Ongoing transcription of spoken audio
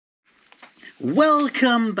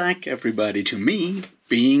Welcome back, everybody, to me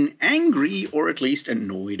being angry or at least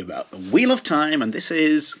annoyed about the Wheel of Time, and this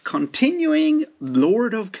is continuing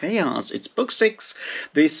Lord of Chaos. It's book 6.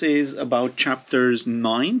 This is about chapters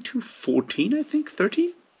 9 to 14, I think,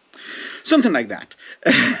 13? Something like that.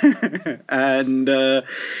 And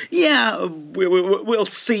yeah, we'll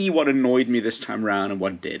see what annoyed me this time around and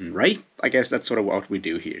what didn't, right? I guess that's sort of what we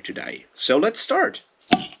do here today. So let's start.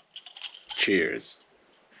 Cheers.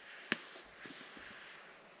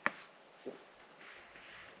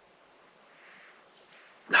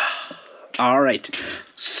 All right,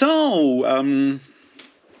 so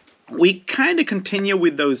we kind of continue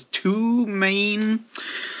with those two main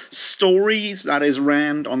stories, that is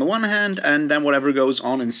Rand on the one hand, and then whatever goes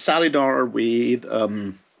on in Salidar with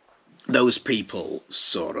those people,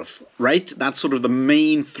 sort of, right? That's sort of the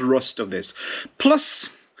main thrust of this. Plus,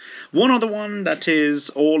 one other one that is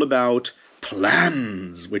all about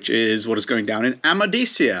plans, which is what is going down in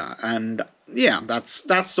Amadisia, and yeah, that's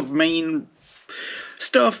the main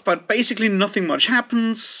stuff, but basically nothing much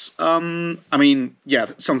happens. I mean, yeah,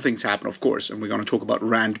 some things happen, of course, and we're going to talk about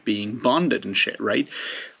Rand being bonded and shit, right?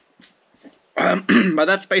 But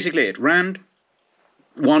that's basically it. Rand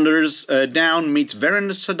wanders down, meets Varen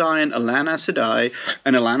Sedai and Alana Sedai,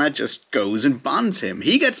 and Alana just goes and bonds him.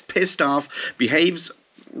 He gets pissed off, behaves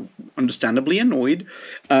understandably annoyed,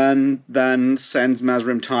 and then sends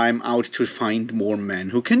Mazrim Time out to find more men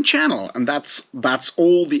who can channel, and that's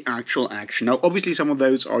all the actual action. Now, obviously, some of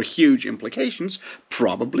those are huge implications,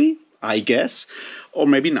 probably, I guess, or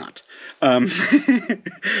maybe not.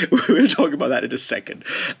 We'll talk about that in a second.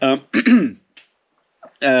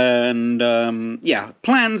 And yeah,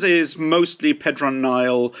 plans is mostly Pedron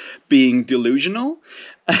Nile being delusional,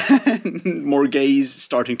 and Morghese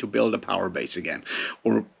starting to build a power base again,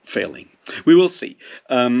 or failing. We will see.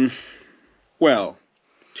 Well,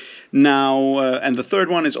 now, and the third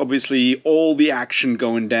one is obviously all the action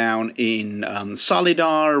going down in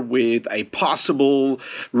Salidar with a possible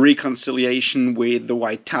reconciliation with the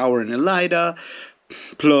White Tower and Elida.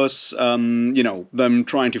 Plus, you know, them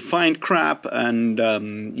trying to find crap,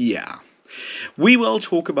 and, yeah. We will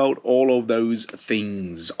talk about all of those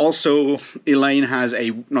things. Also, Elaine has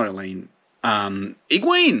not Elaine,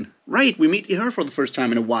 Egwene! Right, we meet her for the first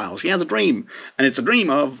time in a while. She has a dream, and it's a dream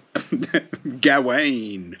of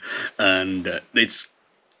Gawain. And it's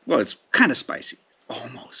kind of spicy.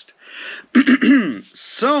 Almost.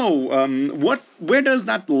 So, where does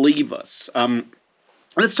that leave us?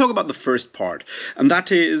 Let's talk about the first part, and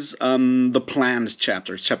that is the Plans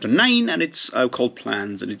chapter. It's chapter 9, and it's called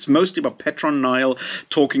Plans, and it's mostly about Pedron Nile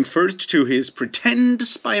talking first to his pretend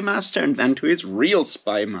spy master and then to his real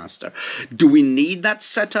spy master. Do we need that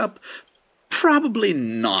setup? Probably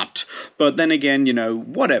not, but then again, you know,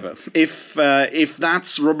 whatever. If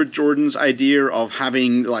that's Robert Jordan's idea of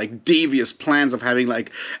having, like, devious plans of having,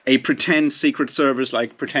 like, a pretend secret service,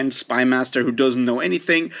 like, pretend spy master who doesn't know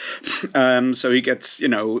anything, so he gets, you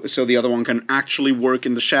know, so the other one can actually work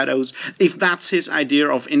in the shadows. If that's his idea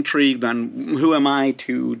of intrigue, then who am I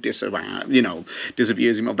to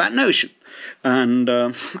disabuse him of that notion? And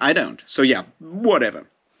I don't. So yeah, whatever.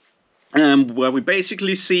 What we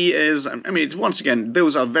basically see is, I mean, it's once again,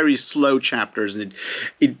 those are very slow chapters, and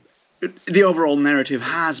the overall narrative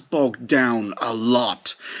has bogged down a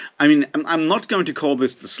lot. I mean, I'm not going to call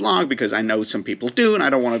this the slog, because I know some people do, and I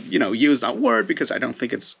don't want to, you know, use that word, because I don't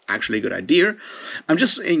think it's actually a good idea. I'm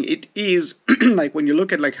just saying it is, like, when you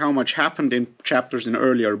look at, like, how much happened in chapters in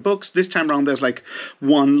earlier books, this time around there's, like,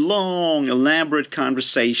 one long, elaborate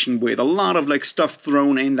conversation with a lot of, like, stuff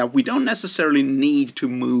thrown in that we don't necessarily need to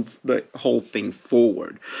move the whole thing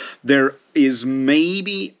forward. There is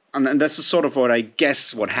maybe, and this is sort of what I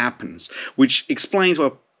guess what happens, which explains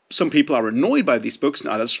why some people are annoyed by these books and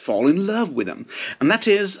others fall in love with them. And that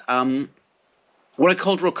is what I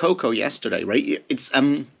called Rococo yesterday, right? It's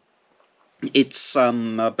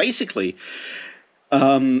basically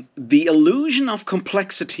the illusion of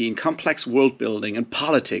complexity and complex world building and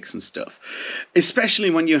politics and stuff, especially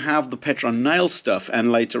when you have the Pedron Nile stuff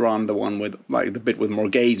and later on the one with, like, the bit with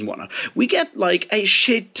Morghese and whatnot. We get, like, a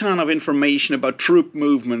shit ton of information about troop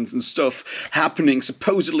movements and stuff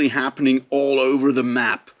supposedly happening all over the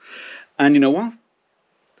map. And you know what?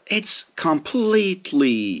 It's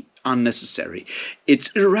completely unnecessary.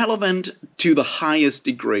 It's irrelevant to the highest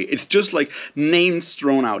degree. It's just like names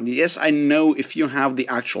thrown out. Yes, I know if you have the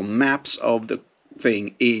actual maps of the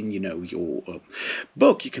thing in, you know, your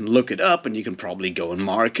book, you can look it up and you can probably go and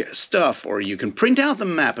mark stuff, or you can print out the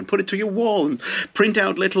map and put it to your wall and print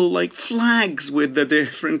out little, like, flags with the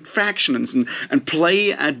different factions and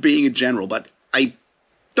play at being a general. But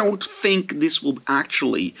don't think this will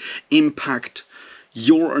actually impact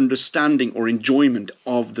your understanding or enjoyment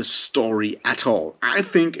of the story at all. I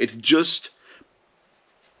think it's just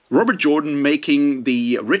Robert Jordan making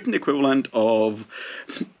the written equivalent of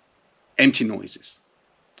empty noises.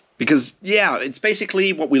 Because, yeah, it's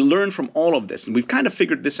basically what we learn from all of this, and we've kind of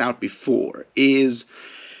figured this out before, is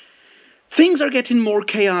things are getting more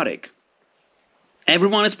chaotic.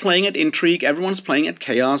 Everyone is playing at intrigue, everyone's playing at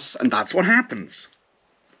chaos, and that's what happens.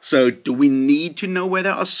 So, do we need to know where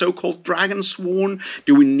there are so-called dragons sworn?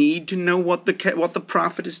 Do we need to know what the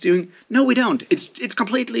prophet is doing? No, we don't. It's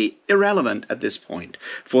completely irrelevant at this point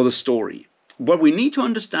for the story. What we need to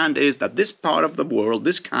understand is that this part of the world,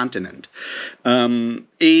 this continent,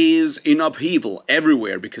 is in upheaval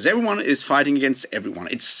everywhere because everyone is fighting against everyone.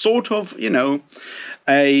 It's sort of,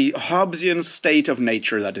 a Hobbesian state of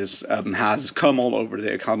nature that is has come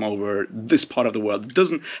over this part of the world. It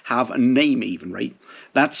doesn't have a name even, right?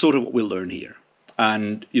 That's sort of what we learn here.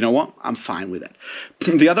 And you know what? I'm fine with it.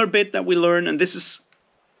 The other bit that we learn, and this is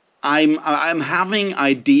I'm having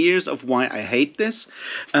ideas of why I hate this,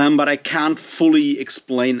 but I can't fully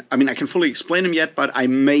explain. I mean, I can fully explain them yet, but I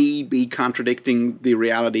may be contradicting the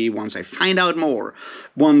reality once I find out more.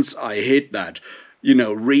 Once I hit that,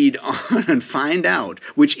 read on and find out,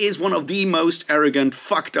 which is one of the most arrogant,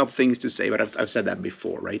 fucked up things to say, but I've said that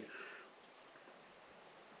before, right?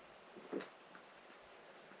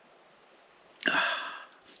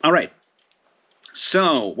 All right.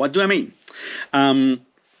 So, what do I mean?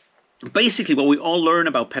 Basically, what we all learn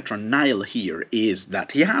about Petronile here is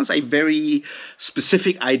that he has a very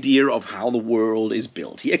specific idea of how the world is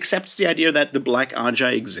built. He accepts the idea that the Black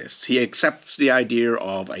Agi exists. He accepts the idea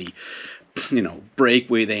of a, break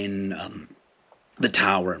within the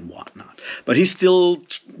tower and whatnot. But he still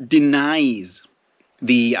denies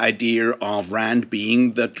the idea of Rand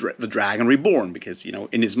being the dragon reborn, because,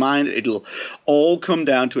 in his mind, it'll all come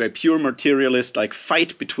down to a pure materialist,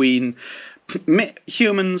 fight between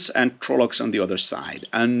humans and Trollocs on the other side.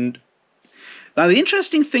 And now the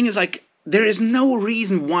interesting thing is, there is no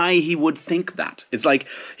reason why he would think that. It's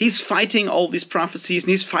he's fighting all these prophecies, and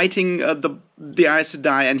he's fighting the Aes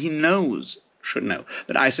Sedai, and he should know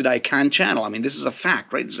that Aes Sedai can channel. I mean, this is a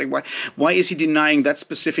fact, right? It's why is he denying that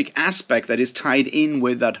specific aspect that is tied in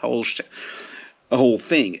with that whole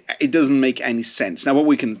thing? It doesn't make any sense. Now,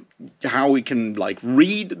 how we can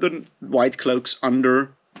read the White Cloaks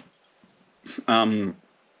under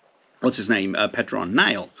what's his name?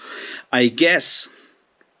 Petronile, I guess,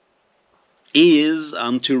 is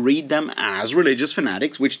to read them as religious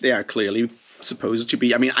fanatics, which they are clearly supposed to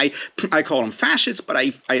be. I mean, I call them fascists, but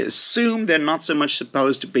I assume they're not so much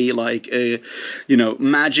supposed to be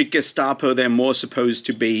magic Gestapo. They're more supposed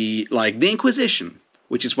to be like the Inquisition,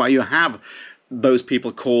 which is why you have those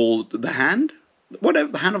people called the Hand.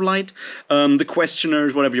 Whatever, the Hand of Light, the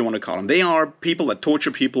Questioners, whatever you want to call them. They are people that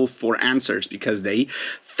torture people for answers because they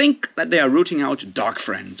think that they are rooting out dark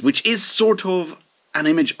friends, which is sort of an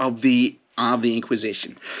image of the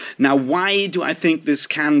Inquisition. Now, why do I think this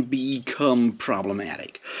can become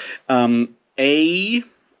problematic? I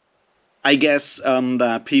guess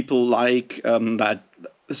that people that.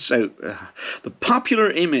 So, the popular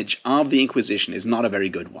image of the Inquisition is not a very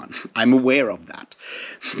good one. I'm aware of that.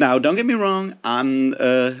 Now, don't get me wrong, I'm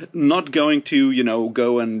not going to,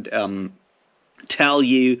 go and tell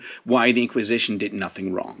you why the Inquisition did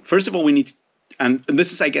nothing wrong. First of all, we need to, and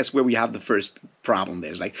this is, I guess, where we have the first problem.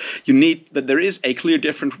 There's there is a clear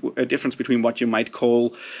difference between what you might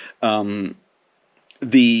call the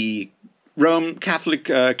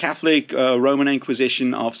Catholic Roman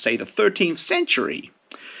Inquisition of, say, the 13th century,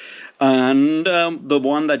 and the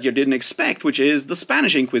one that you didn't expect, which is the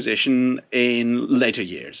Spanish Inquisition in later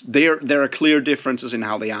years. There are clear differences in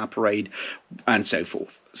how they operate and so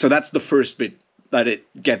forth. So that's the first bit that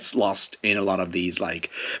it gets lost in a lot of these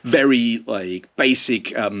very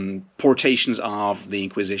basic portations of the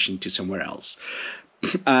Inquisition to somewhere else.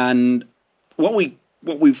 And what we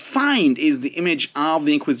find is the image of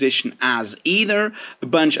the Inquisition as either a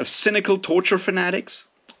bunch of cynical torture fanatics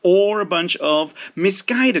or a bunch of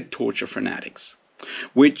misguided torture fanatics,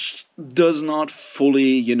 which does not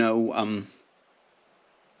fully,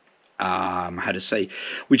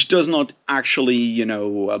 which does not actually,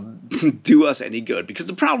 do us any good. Because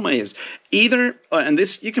the problem is either, and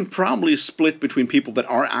this you can probably split between people that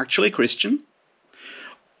are actually Christian.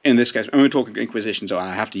 In this case, I'm talking Inquisition, so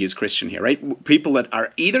I have to use Christian here, right? People that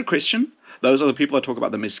are either Christian, Those are the people that talk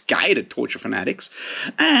about the misguided torture fanatics.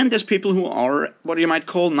 And there's people who are what you might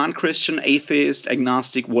call non-Christian, atheist,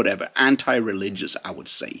 agnostic, whatever, anti-religious, I would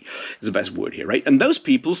say, is the best word here, right? And those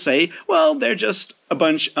people say, well, they're just a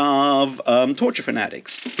bunch of torture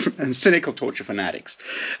fanatics, and cynical torture fanatics.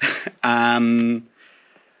 And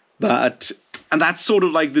that's sort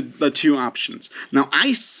of like the two options. Now,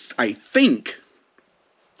 I think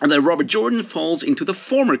that Robert Jordan falls into the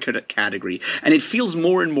former category, and it feels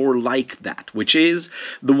more and more like that, which is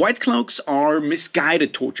the White Cloaks are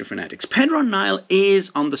misguided torture fanatics. Pedro Nile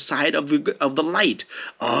is on the side of the light,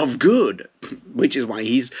 of good, which is why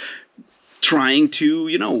he's trying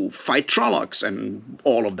to, fight Trollocs and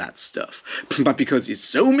all of that stuff. But because he's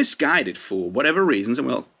so misguided for whatever reasons, and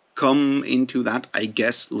we'll come into that, I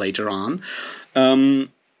guess, later on,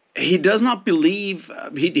 he does not believe,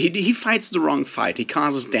 he fights the wrong fight. He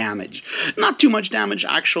causes damage. Not too much damage,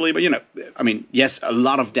 actually, but, yes, a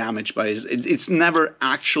lot of damage, but it's never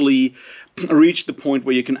actually reached the point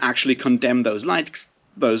where you can actually condemn those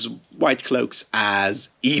White Cloaks as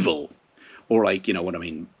evil. Or, what I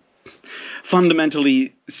mean,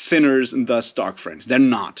 fundamentally sinners and thus dark friends. They're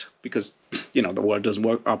not, because, the world doesn't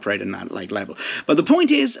operate in that, level. But the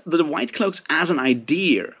point is that the White Cloaks as an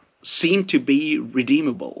idea seem to be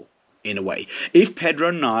redeemable in a way. If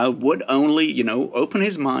Pedro Nile would only, open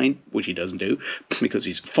his mind, which he doesn't do, because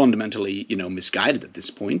he's fundamentally, misguided at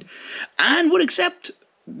this point, and would accept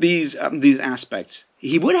these aspects,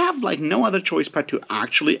 he would have, no other choice but to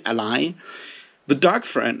actually ally the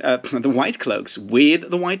the White Cloaks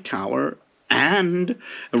with the White Tower and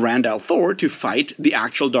Rand al'Thor to fight the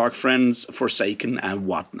actual Dark Friends, Forsaken, and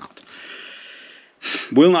whatnot.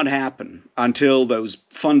 Will not happen until those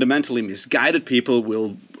fundamentally misguided people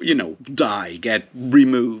will, die, get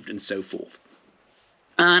removed, and so forth.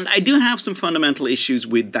 And I do have some fundamental issues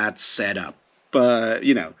with that setup, but,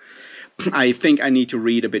 I think I need to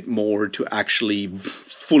read a bit more to actually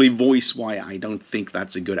fully voice why I don't think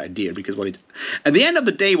that's a good idea, because at the end of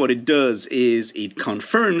the day, what it does is it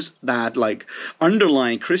confirms that,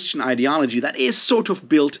 underlying Christian ideology that is sort of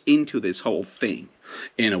built into this whole thing,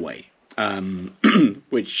 in a way.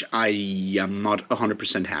 Which I am not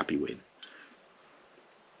 100% happy with.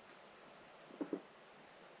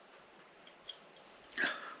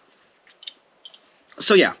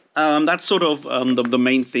 So yeah, that's sort of the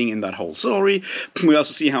main thing in that whole story. We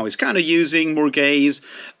also see how he's kind of using more gays,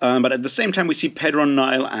 but at the same time we see Pedro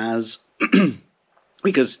Nile as...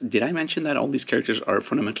 Because, did I mention that all these characters are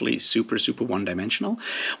fundamentally super, super one-dimensional?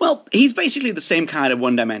 Well, he's basically the same kind of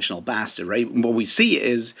one-dimensional bastard, right? What we see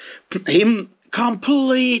is him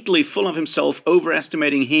completely full of himself,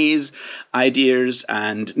 overestimating his ideas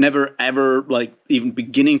and never ever, even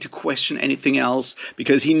beginning to question anything else,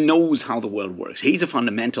 because he knows how the world works. He's a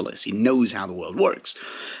fundamentalist. He knows how the world works.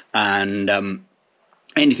 And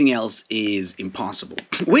anything else is impossible.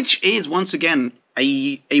 Which is, once again,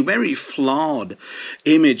 a very flawed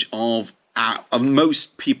image of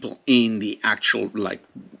most people in the actual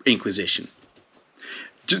Inquisition.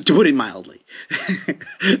 To put it mildly,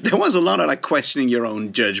 there was a lot of questioning your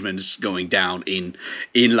own judgments going down in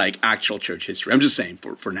actual church history. I'm just saying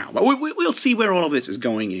for now, but we'll see where all of this is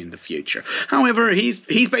going in the future. However, he's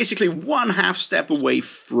basically one half step away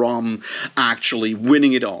from actually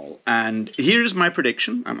winning it all. And here's my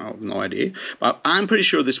prediction. I have no idea, but I'm pretty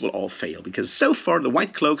sure this will all fail, because so far the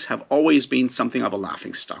White Cloaks have always been something of a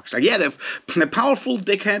laughingstock. They're powerful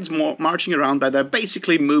dickheads marching around, but they're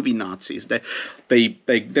basically movie Nazis.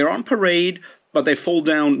 They're on parade, but they fall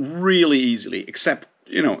down really easily, except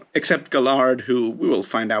Gallard, who we will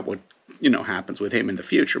find out what, happens with him in the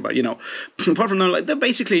future. But, apart from that, they're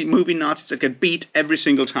basically movie Nazis that get beat every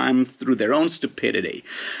single time through their own stupidity.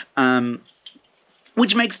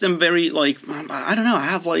 Which makes them very, I don't know, I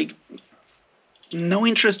have, no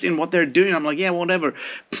interest in what they're doing. I'm yeah, whatever.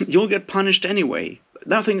 You'll get punished anyway.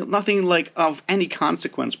 Nothing of any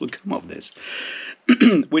consequence will come of this.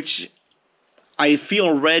 Which I feel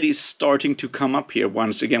already starting to come up here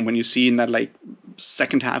once again when you see in that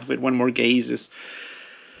second half of it when Morghese is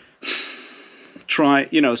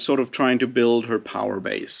sort of trying to build her power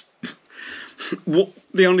base.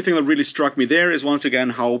 The only thing that really struck me there is once again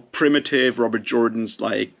how primitive Robert Jordan's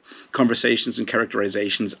conversations and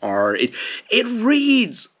characterizations are. It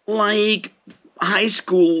reads like high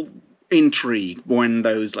school intrigue when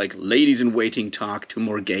those ladies in waiting talk to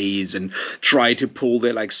Morghese and try to pull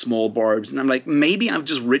their small barbs, and I'm maybe I've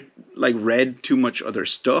just read too much other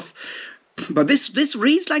stuff, but this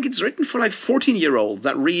reads like it's written for 14-year-olds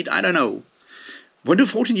that read, I don't know, what do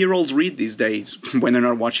 14-year-olds read these days when they're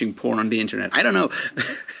not watching porn on the internet? I don't know.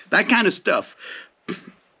 That kind of stuff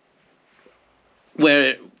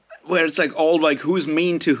where where it's like all like who's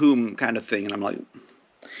mean to whom kind of thing, and I'm like,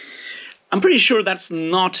 I'm pretty sure that's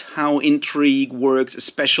not how intrigue works,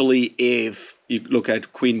 especially if you look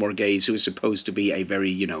at Queen Morghese, who is supposed to be a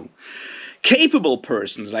very, capable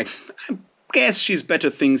person. It's like, I guess she's got better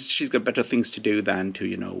things to do than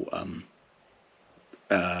to,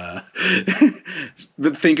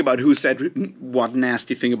 think about who said what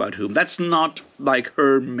nasty thing about whom. That's not like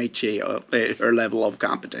her métier, her level of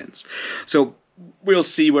competence. So we'll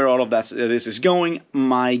see where all of this is going.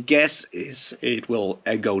 My guess is it will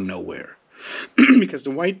go nowhere. Because the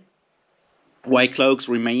white cloaks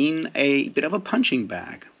remain a bit of a punching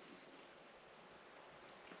bag.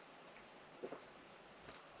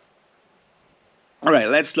 All right,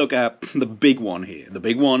 let's look at the big one here. The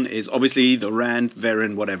big one is obviously the Rand,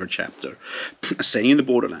 Varen, whatever chapter, saying in the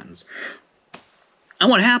Borderlands. And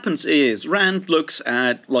what happens is Rand looks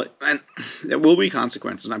at, and there will be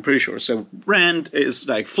consequences, I'm pretty sure. So Rand is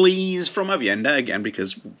flees from Avienda again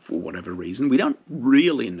because for whatever reason, we don't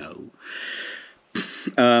really know.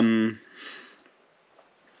 And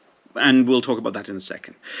we'll talk about that in a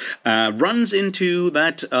second. Runs into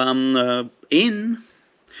that inn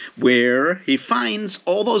where he finds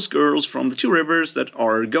all those girls from the Two Rivers that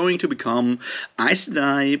are going to become Aes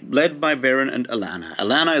Sedai, led by Varen and Alana.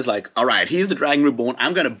 Alana is like, all right, he's the Dragon Reborn.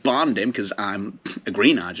 I'm going to bond him because I'm a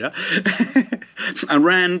Green Aja. And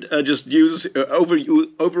Rand just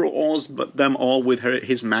overawes them all with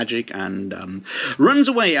his magic and runs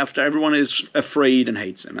away after everyone is afraid and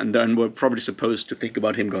hates him. And then we're probably supposed to think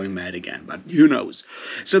about him going mad again, but who knows?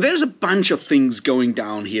 So there's a bunch of things going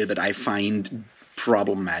down here that I find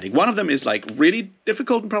problematic. One of them is really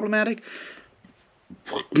difficult and problematic.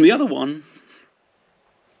 The other one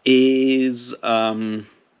is more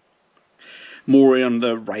on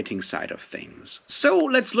the writing side of things. So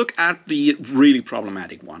let's look at the really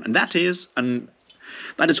problematic one, and that is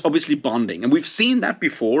obviously bonding. And we've seen that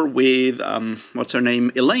before with what's her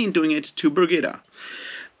name, Elaine, doing it to Birgitta.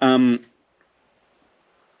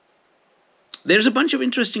 There's a bunch of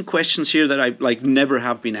interesting questions here that I never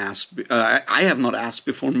have been asked. I have not asked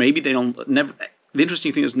before. Maybe they don't never. The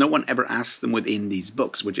interesting thing is no one ever asks them within these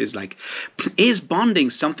books, which is is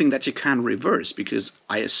bonding something that you can reverse? Because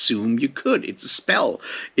I assume you could. It's a spell.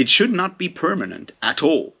 It should not be permanent at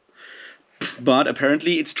all. But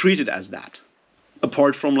apparently it's treated as that.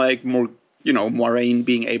 Apart from Moiraine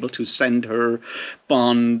being able to send her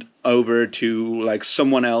bond over to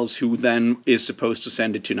someone else who then is supposed to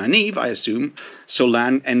send it to Nynaeve, I assume. So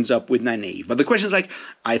Lan ends up with Nynaeve. But the question is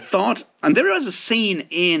I thought, and there is a scene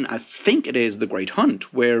in, I think it is The Great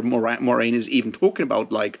Hunt, where Moiraine is even talking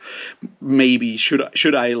about maybe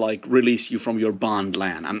should I release you from your bond,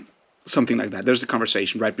 Lan? Something like that. There's a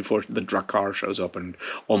conversation right before the Drakkar shows up and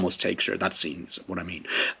almost takes her. That scene is what I mean.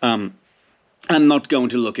 I'm not going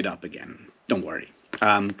to look it up again. Don't worry.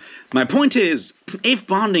 My point is, if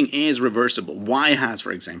bonding is reversible, why has,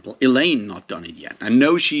 for example, Elaine not done it yet? I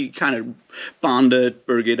know she kind of bonded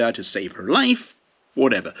Birgitta to save her life,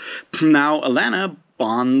 whatever. Now Alana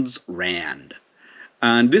bonds Rand.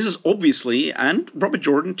 And this is obviously, and Robert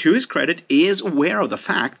Jordan, to his credit, is aware of the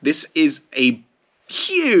fact this is a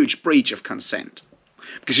huge breach of consent.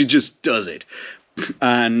 Because she just does it.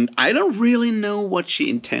 And I don't really know what she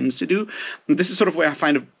intends to do. And this is sort of where I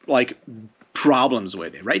find problems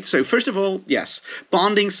with it, right? So first of all, yes,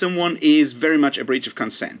 bonding someone is very much a breach of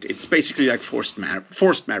consent. It's basically forced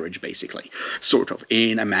marriage, basically, sort of,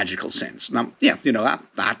 in a magical sense. Now, yeah,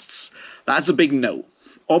 that's a big no,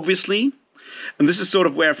 obviously. And this is sort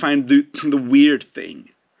of where I find the weird thing.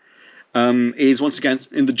 Is once again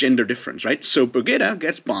in the gender difference, right? So Birgitta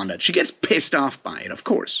gets bonded. She gets pissed off by it, of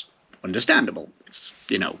course. Understandable. It's,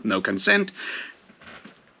 no consent.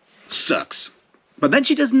 Sucks. But then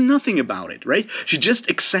she does nothing about it, right? She just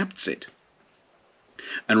accepts it.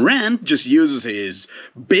 And Rand just uses his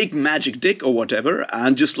big magic dick or whatever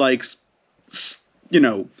and just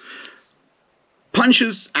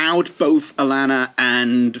punches out both Alana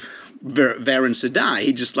and Varen Sedai.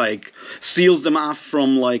 He just seals them off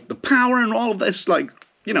from the power and all of this,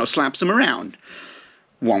 slaps them around.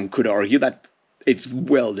 One could argue that it's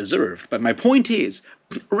well deserved, but my point is,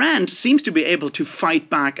 Rand seems to be able to fight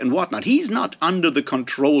back and whatnot. He's not under the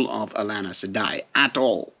control of Alana Sedai at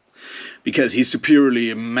all, because he's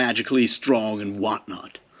superiorly magically strong and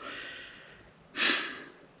whatnot.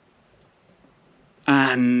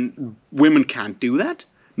 And women can't do that.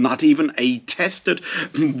 Not even a tested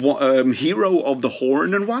hero of the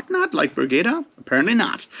Horn and whatnot, like Birgitta? Apparently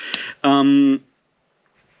not. I'm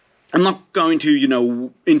not going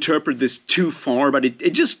to, interpret this too far, but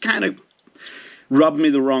it just kind of rubbed me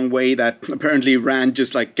the wrong way that apparently Rand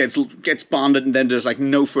just like gets bonded and then there's like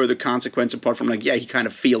no further consequence apart from like, yeah, he kind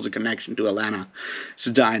of feels a connection to Alana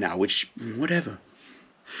Sedai now, which, whatever.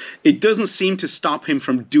 It doesn't seem to stop him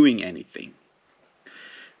from doing anything,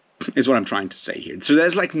 is what I'm trying to say here. So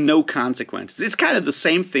there's like no consequences. It's kind of the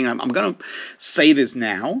same thing. I'm going to say this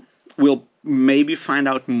now. We'll maybe find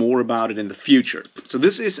out more about it in the future. So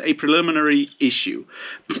this is a preliminary issue.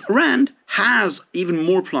 Rand has even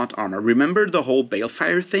more plot armor. Remember the whole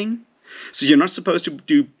balefire thing? So you're not supposed to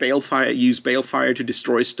use balefire to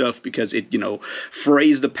destroy stuff because it,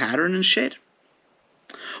 frays the pattern and shit.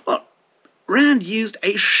 Well, Rand used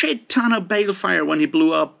a shit ton of balefire when he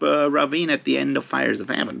blew up Ravine at the end of Fires of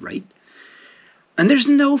Heaven, right? And there's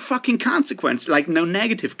no fucking consequence, like no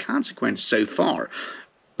negative consequence so far.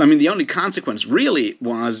 I mean, the only consequence really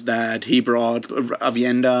was that he brought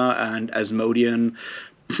Avienda and Asmodean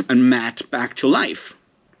and Matt back to life.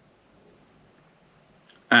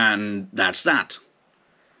 And that's that.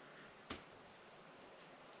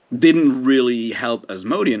 Didn't really help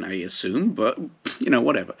Asmodean, I assume, but,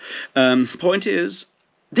 whatever. Point is,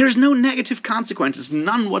 there's no negative consequences,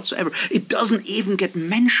 none whatsoever. It doesn't even get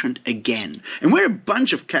mentioned again. And we're a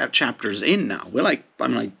bunch of chapters in now.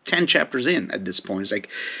 I'm like 10 chapters in at this point. It's like,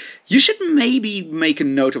 you should maybe make a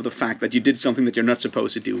note of the fact that you did something that you're not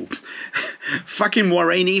supposed to do. Fucking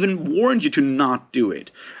Moiraine even warned you to not do it.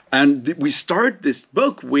 And we start this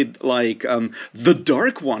book with, the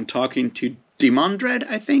Dark One talking to Demandred,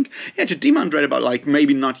 I think. Yeah, to Demandred about,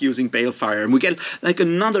 maybe not using balefire. And we get,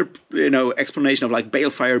 another, explanation of,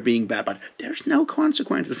 balefire being bad. But there's no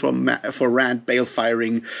consequences for Rand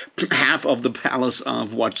balefiring half of the palace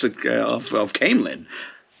of of Caemlyn.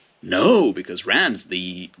 No, because Rand's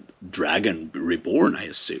the dragon reborn, I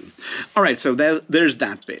assume. All right, so there's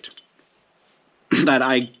that bit that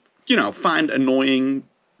I, find annoying.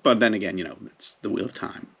 But then again, it's the wheel of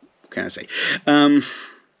time. What can I say?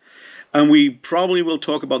 And we probably will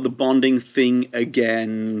talk about the bonding thing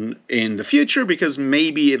again in the future, because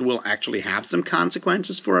maybe it will actually have some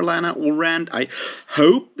consequences for Alana or Rand. I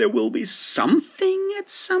hope there will be something at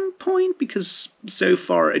some point, because so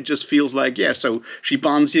far it just feels like, yeah, so she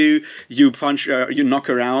bonds you, you punch her, you knock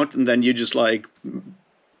her out, and then you just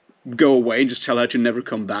go away and just tell her to never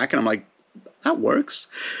come back. And I'm like, that works.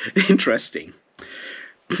 Interesting.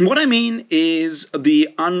 What I mean is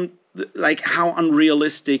how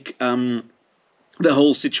unrealistic the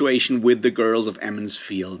whole situation with the girls of Emond's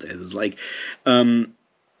Field is. Don't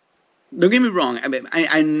get me wrong,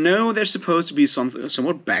 I know they're supposed to be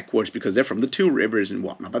somewhat backwards because they're from the Two Rivers and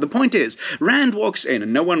whatnot, but the point is, Rand walks in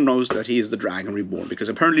and no one knows that he is the Dragon Reborn, because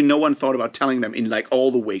apparently no one thought about telling them in all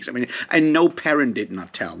the weeks. I mean, I know Perrin did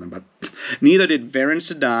not tell them, but neither did Varen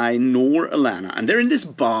Sedai nor Alana, and they're in this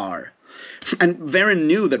bar. And Varen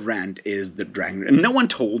knew that Rand is the dragon, and no one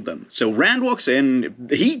told them. So Rand walks in,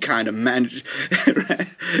 he kind of managed...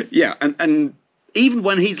 yeah, and even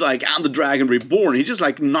when he's I'm the Dragon Reborn, he just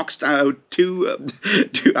knocks out two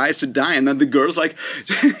Aes Sedai, and then the girl's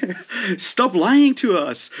stop lying to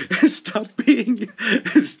us, stop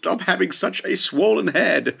having such a swollen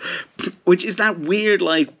head, which is that weird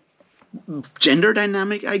gender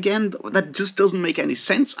dynamic again that just doesn't make any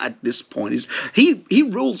sense at this point. He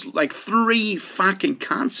rules three fucking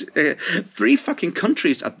countries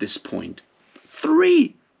at this point.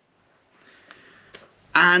 3.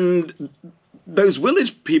 And those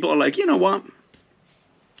village people are you know what?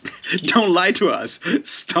 Don't lie to us.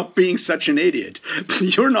 Stop being such an idiot.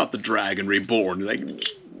 You're not the Dragon Reborn.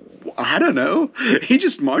 I don't know. He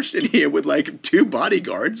just marched in here with 2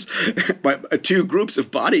 bodyguards, 2 groups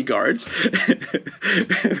of bodyguards,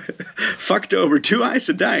 fucked over 2 Aes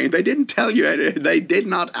Sedai, and they didn't tell you, they did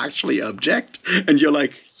not actually object, and you're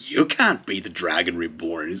you can't be the Dragon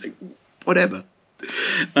Reborn. He's whatever.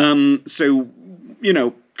 So,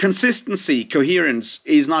 consistency, coherence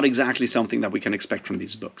is not exactly something that we can expect from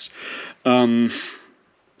these books.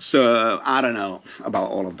 So, I don't know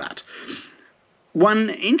about all of that. One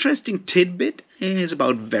interesting tidbit is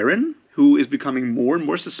about Varen, who is becoming more and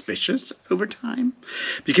more suspicious over time.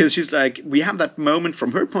 Because she's we have that moment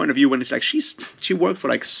from her point of view when it's she worked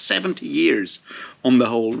for 70 years on the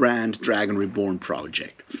whole Rand Dragon Reborn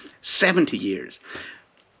project. 70 years.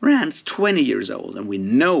 Rand's 20 years old, and we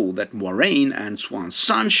know that Moiraine and Swan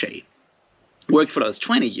Sanche worked for those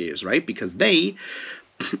 20 years, right? Because they...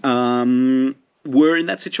 were in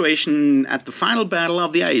that situation at the final battle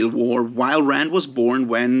of the Aiel War while Rand was born,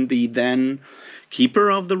 when the then keeper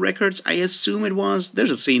of the records, I assume it was, there's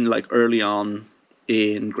a scene early on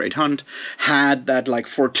in Great Hunt, had that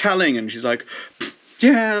foretelling, and she's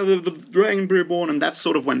yeah, the Dragon Reborn, and that's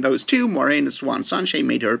sort of when those two, Moiraine and Swan Sunshine,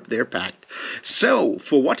 made their pact. So,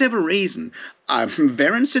 for whatever reason,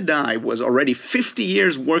 Varen Sedai was already 50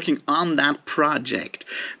 years working on that project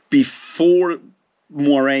before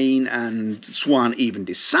Moiraine and Swan even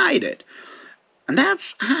decided. And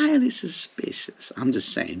that's highly suspicious. I'm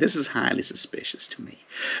just saying, this is highly suspicious to me.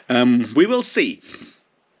 We will see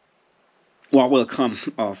what will come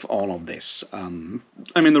of all of this. I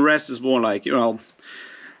mean, the rest is more like, you know,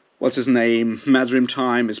 what's his name? Mazrim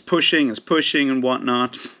Time is pushing and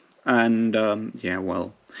whatnot. And, yeah,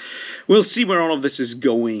 well, we'll see where all of this is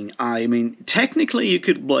going. I mean, technically, you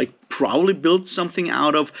could, like, probably build something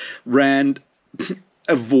out of Rand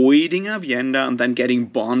avoiding Aviendha and then getting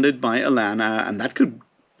bonded by Alana, and that could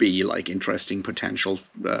be like interesting potential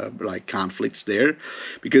like conflicts there,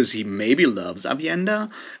 because he maybe loves Aviendha.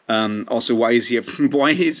 Also, why is he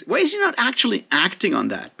not actually acting on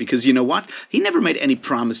that? Because you know what, he never made any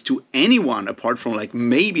promise to anyone apart from like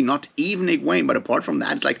maybe not even Egwene, but apart from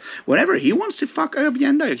that, it's like whatever he wants to fuck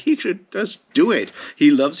Aviendha, he should just do it. He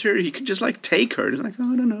loves her, he could just like take her. It's like,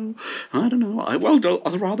 oh, I don't know,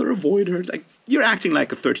 I'll rather avoid her. It's like, you're acting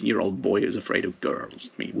like a 13-year-old boy who's afraid of girls.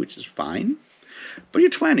 I mean, which is fine. But you're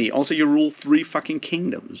 20. Also, you rule 3 fucking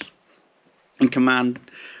kingdoms and command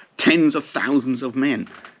tens of thousands of men.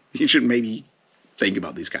 You should maybe think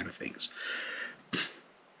about these kind of things.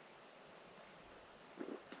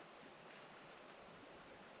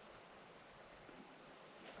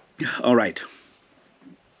 All right.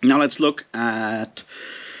 Now let's look at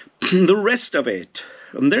the rest of it.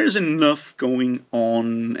 And there's enough going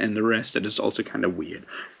on in the rest that is also kind of weird.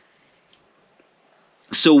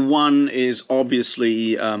 So one is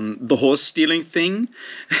obviously the horse stealing thing,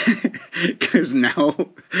 because now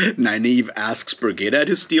Nynaeve asks Brigida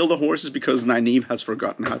to steal the horses because Nynaeve has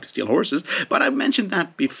forgotten how to steal horses. But I've mentioned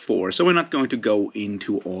that before, so we're not going to go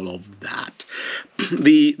into all of that.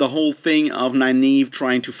 The whole thing of Nynaeve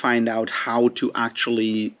trying to find out how to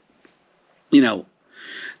actually, you know,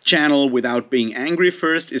 channel without being angry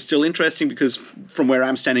first is still interesting, because from where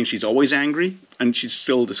I'm standing, she's always angry, and she's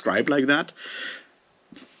still described like that.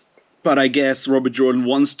 But I guess Robert Jordan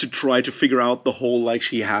wants to try to figure out the whole, like,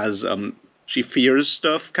 she fears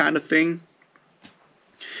stuff kind of thing.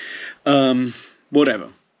 Whatever.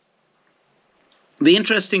 The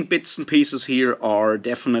interesting bits and pieces here are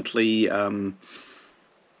definitely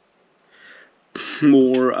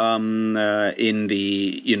more in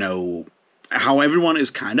the, you know, how everyone is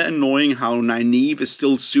kind of annoying, how Nynaeve is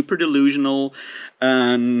still super delusional,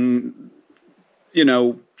 and, you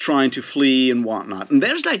know, trying to flee and whatnot. And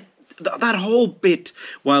there's, like, that whole bit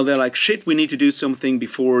while they're like, shit, we need to do something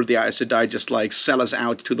before the Aes Sedai just, like, sell us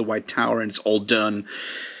out to the White Tower and it's all done.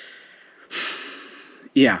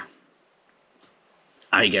 Yeah.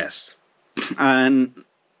 I guess. And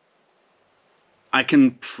I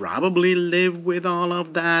can probably live with all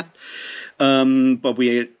of that. But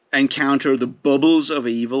we encounter the bubbles of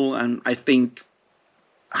evil, and I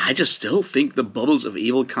just still think the bubbles of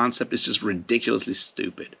evil concept is just ridiculously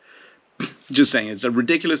stupid. Just saying, it's a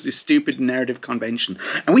ridiculously stupid narrative convention.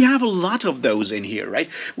 And we have a lot of those in here, right?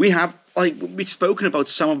 We have, like, we've spoken about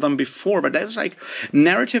some of them before, but there's, like,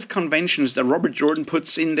 narrative conventions that Robert Jordan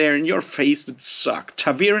puts in there in your face that suck.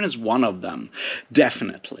 Taviran is one of them,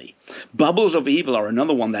 definitely. Bubbles of Evil are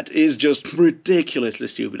another one that is just ridiculously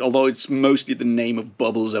stupid, although it's mostly the name of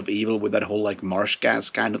Bubbles of Evil with that whole, like, marsh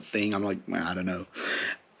gas kind of thing. I'm like, I don't know.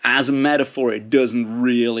 As a metaphor, it doesn't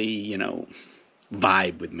really, you know,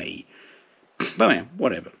 vibe with me. But man,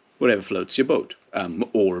 whatever floats your boat,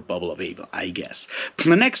 or Bubble of Evil, I guess.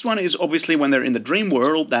 The next one is obviously when they're in the dream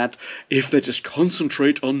world, that if they just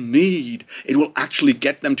concentrate on need, it will actually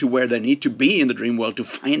get them to where they need to be in the dream world to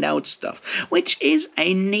find out stuff, which is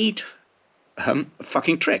a neat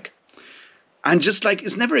fucking trick. And just like,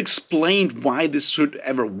 it's never explained why this should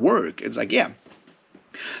ever work. It's like, yeah,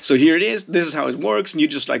 so here it is, this is how it works, and you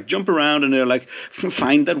just like jump around and they're like,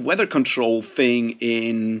 find that weather control thing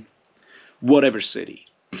in whatever city.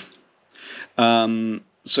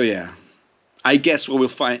 So yeah, I guess what we'll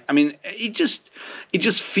find, I mean, it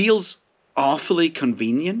just feels awfully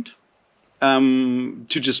convenient to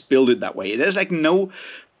just build it that way. There's like no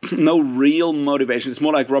real motivation. It's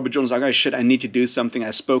more like Robert Jones like, oh shit, I need to do something.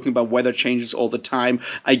 I've spoken about weather changes all the time.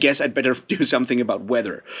 I guess I'd better do something about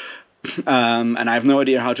weather. And I have no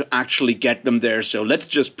idea how to actually get them there, so let's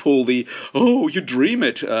just pull the, oh, you dream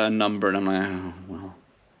it number. And I'm like, oh, well.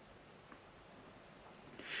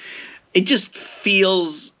 It just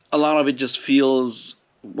feels, a lot of it just feels,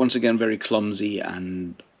 once again, very clumsy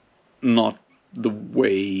and not the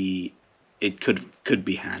way it could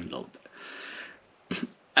be handled.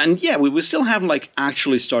 And yeah, we still haven't like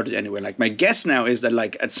actually started anywhere. Like my guess now is that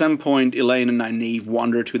like at some point Elaine and Nynaeve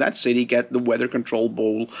wander to that city, get the weather control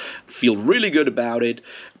bowl, feel really good about it,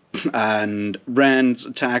 and Rand's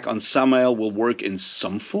attack on Samael will work in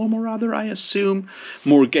some form or other, I assume.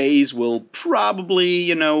 Morghese will probably,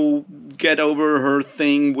 get over her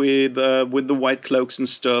thing with the White Cloaks and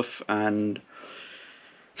stuff, and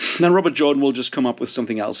then Robert Jordan will just come up with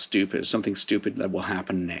something else stupid, something stupid that will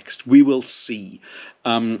happen next. We will see.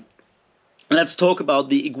 Let's talk about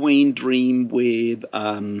the Egwene dream with,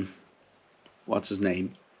 what's his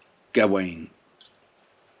name? Gawain.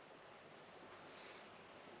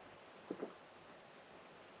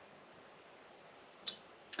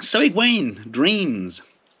 So Egwene dreams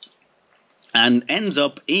and ends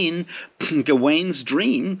up in Gawain's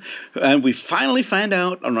dream, and we finally find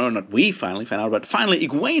out, or no, not we finally find out, but finally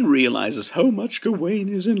Egwene realizes how much Gawain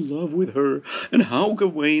is in love with her, and how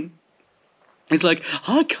Gawain is like,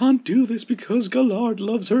 I can't do this because Gallard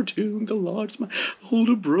loves her too, and Gallard's my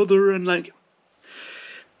older brother, and like,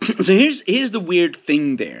 so here's the weird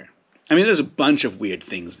thing there. I mean, there's a bunch of weird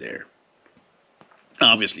things there.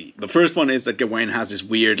 Obviously, the first one is that Gawain has this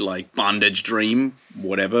weird, like, bondage dream,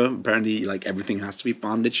 whatever. Apparently, like, everything has to be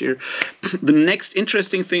bondage here. The next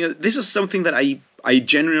interesting thing, this is something that I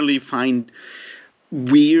generally find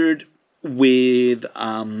weird with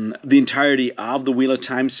the entirety of the Wheel of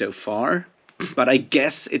Time so far. But I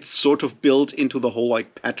guess it's sort of built into the whole,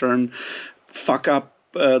 like, pattern fuck-up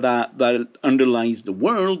that underlies the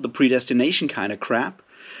world, the predestination kind of crap,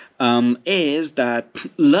 is that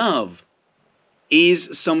love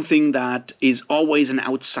is something that is always an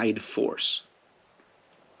outside force.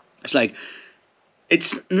 It's like,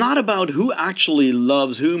 it's not about who actually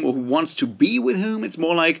loves whom or who wants to be with whom. It's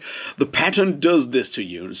more like the pattern does this to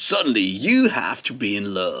you. And suddenly you have to be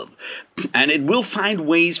in love. And it will find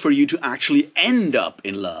ways for you to actually end up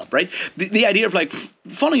in love, right? The idea of like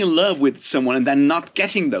falling in love with someone and then not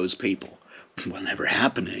getting those people will never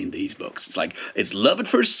happen in these books. It's like, it's love at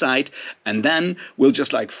first sight, and then we'll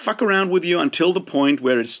just like fuck around with you until the point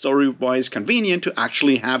where it's story-wise convenient to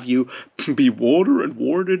actually have you be warder and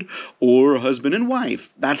warded or husband and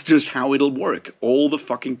wife. That's just how it'll work all the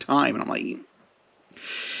fucking time. And I'm like,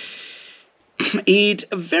 it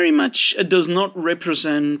very much does not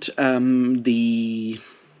represent the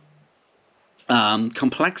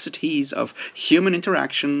complexities of human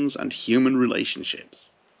interactions and human relationships.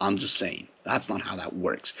 I'm just saying, that's not how that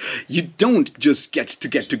works. You don't just get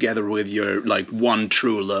together with your, like, one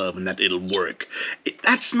true love and that it'll work.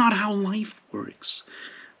 That's not how life works.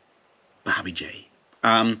 Bobby J.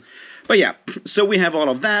 But yeah, so we have all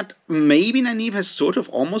of that. Maybe Nynaeve has sort of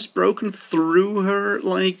almost broken through her,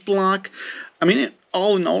 like, block. I mean,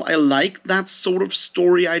 all in all, I like that sort of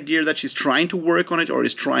story idea that she's trying to work on it or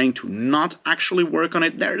is trying to not actually work on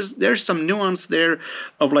it. There's some nuance there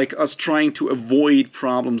of like us trying to avoid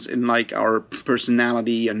problems in like our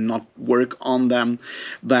personality and not work on them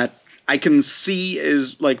that I can see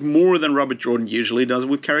is like more than Robert Jordan usually does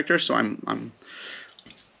with characters. So I'm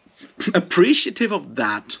appreciative of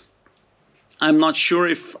that. I'm not sure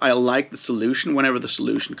if I like the solution whenever the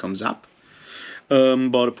solution comes up.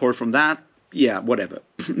 But apart from that, yeah, whatever.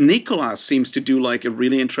 Nicola seems to do like a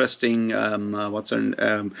really interesting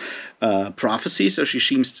prophecy. So she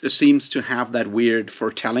seems to have that weird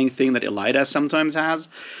foretelling thing that Elida sometimes has,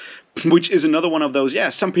 which is another one of those. Yeah,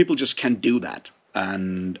 some people just can't do that.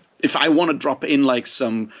 And if I want to drop in like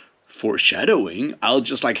some foreshadowing, I'll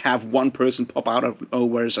just like have one person pop out of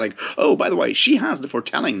nowhere. It's like, oh, by the way, she has the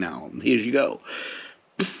foretelling now. Here you go.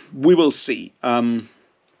 We will see. All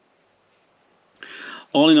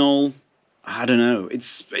in all, I don't know.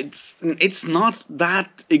 It's not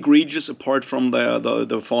that egregious apart from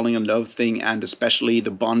the falling in love thing and especially the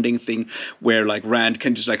bonding thing where like Rand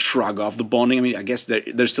can just like shrug off the bonding. I mean, I guess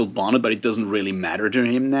they're still bonded, but it doesn't really matter to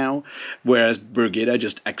him now. Whereas Birgitta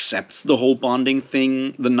just accepts the whole bonding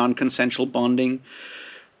thing, the non-consensual bonding,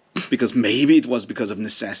 because maybe it was because of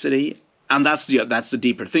necessity. And that's the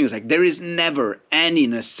deeper thing. It's like there is never any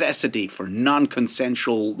necessity for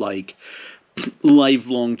non-consensual like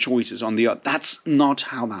lifelong choices on the other. That's not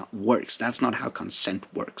how that works. That's not how consent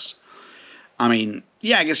works. I mean,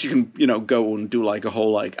 yeah, I guess you can, go and do like a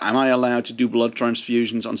whole like, am I allowed to do blood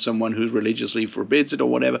transfusions on someone who religiously forbids it or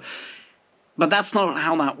whatever? But that's not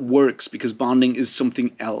how that works because bonding is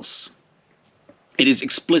something else. It is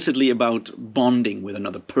explicitly about bonding with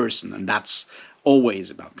another person, and that's always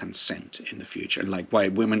about consent in the future. And like why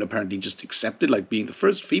women apparently just accept it, like being the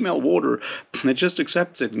first female warder, it just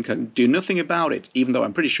accepts it and can do nothing about it, even though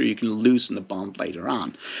I'm pretty sure you can loosen the bond later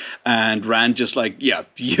on. And Rand just like, yeah,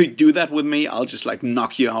 you do that with me, I'll just like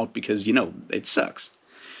knock you out because, it sucks.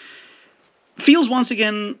 feels once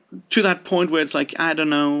again to that point where it's like, I don't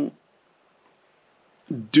know,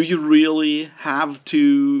 do you really have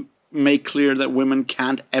to make clear that women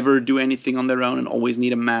can't ever do anything on their own and always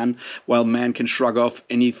need a man, while men can shrug off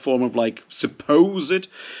any form of like supposed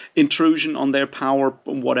intrusion on their power,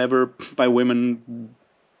 whatever, by women?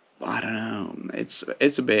 I don't know.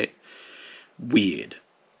 It's a bit weird,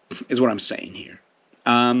 is what I'm saying here.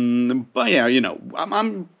 But yeah,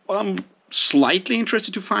 I'm slightly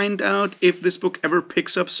interested to find out if this book ever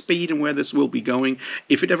picks up speed and where this will be going,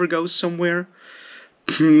 if it ever goes somewhere.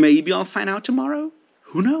 Maybe I'll find out tomorrow.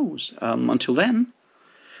 Who knows? Until then,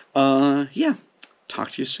 yeah,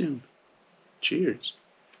 talk to you soon. Cheers.